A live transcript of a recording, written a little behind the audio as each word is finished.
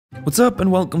What's up and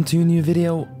welcome to a new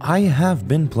video. I have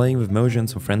been playing with Mojo and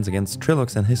some friends against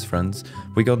TrilluXe and his friends.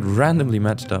 We got randomly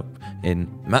matched up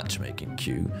in matchmaking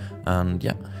queue, and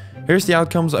yeah, here's the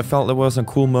outcomes. I felt there were some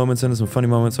cool moments and some funny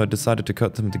moments, so I decided to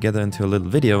cut them together into a little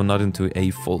video, not into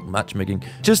a full matchmaking,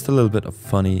 just a little bit of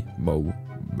funny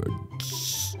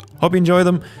moments. Hope you enjoy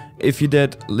them. If you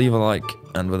did, leave a like,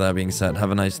 and with that being said,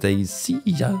 have a nice day. See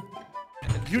ya.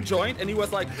 You joined and he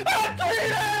was like,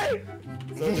 Mrtweeday!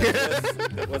 So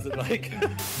was it like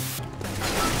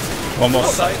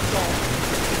Almost.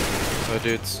 Oh,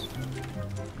 dudes.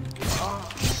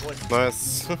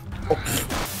 Nice.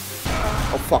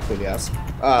 Oh fuck me, yes.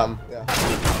 Yeah.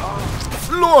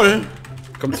 LOL!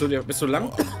 Komm zu dir, bist du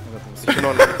lang? Ich bin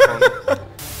noch lang gefahren.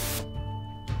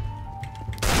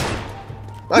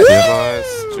 Nice.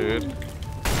 Nice, dude.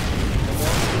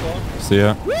 See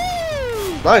ya.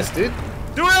 Nice, dude.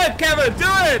 Do it, Kevin, do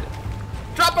it!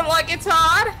 Drop it like it's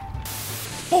hard!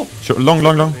 Oh, long.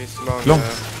 He's long. Long.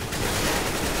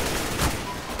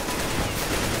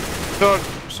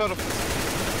 Shut up.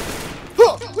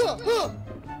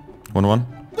 1-1.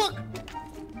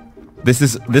 This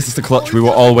is the clutch we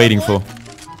were all waiting for.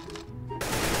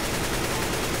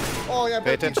 Oh yeah,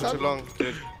 Pay attention to long,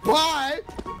 dude. Why?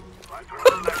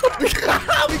 We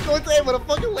going to aim with a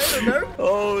fucking laser, nerd.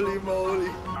 Holy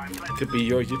moly. Could be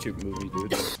your YouTube movie,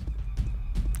 dude.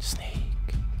 Snake.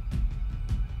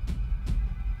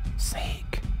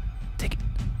 Take it.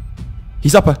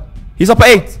 He's up A. He's on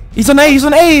A. He's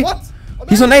on A. What?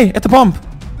 He's on A at the pump.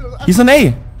 He's on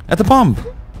A at the pump.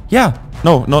 Yeah.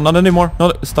 No, not anymore.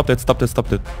 No, stop it.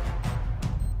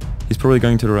 He's probably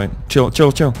going to the right. Chill.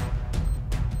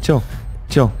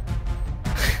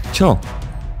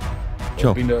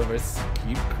 Don't be nervous.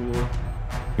 Keep cool.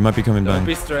 He might be coming Don't down.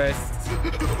 be stressed.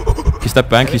 He stepped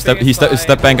back. He stepped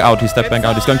back out. He's going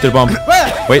to the bomb.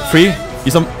 Wait, free.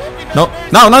 He's on. No.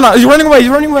 He's running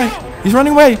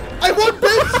away. I won,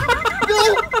 bitch.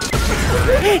 No.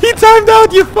 He timed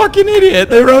out. You fucking idiot.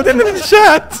 They wrote it in the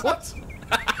chat. What?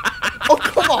 Oh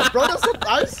come on, bro. That's not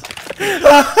nice.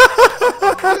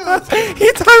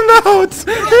 He timed out.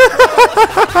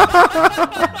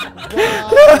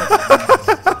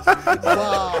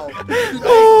 Wow.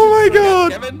 Oh my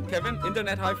god. Kevin,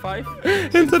 internet high five.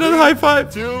 Internet high five.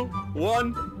 2,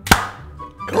 1.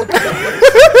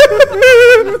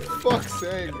 Fuck's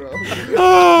sake, bro.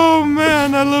 Oh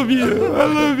man, I love you.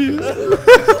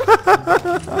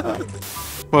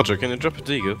 Mojo, can you drop a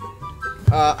deagle?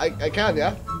 I can,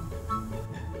 yeah.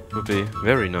 Would be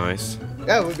very nice.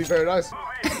 Yeah, it would be very nice.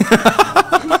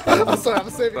 I'm sorry, I'm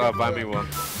saving it. Buy me one.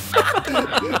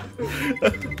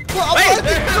 Well,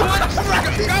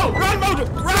 Go! Run, Mojo!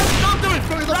 Run! Don't do it!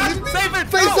 Run! Save it!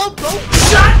 Face go! up, bro!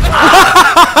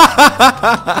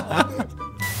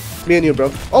 Me and you,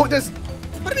 bro. Oh, there's...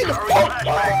 What do you mean?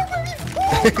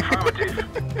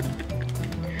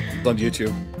 On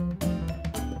YouTube.